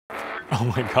Oh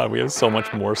my God, we have so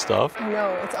much more stuff. I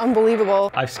know, it's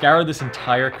unbelievable. I've scoured this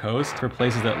entire coast for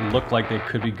places that look like they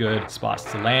could be good spots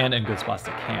to land and good spots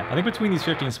to camp. I think between these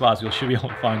 15 spots, we should be able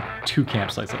to find 2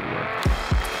 campsites that will work.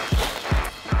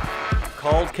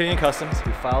 Called Canadian Customs,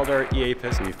 we filed our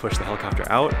EAPIS, we've pushed the helicopter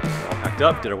out, we're all packed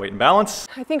up, did our weight and balance.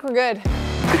 I think we're good.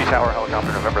 City Tower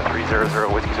helicopter, November 300,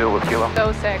 Whiskey Zulu with Kilo.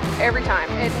 So sick, every time.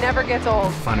 It never gets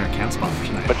old. Find our camp spot for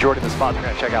tonight. Majority of the spots we're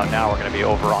gonna check out now are gonna be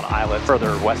over on islands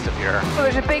further west of here. So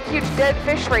there's a big, huge dead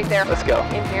fish right there. Let's go.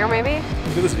 In here, maybe?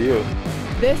 Look at this view.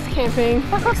 This camping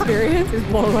experience is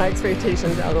blowing my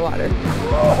expectations out of the water.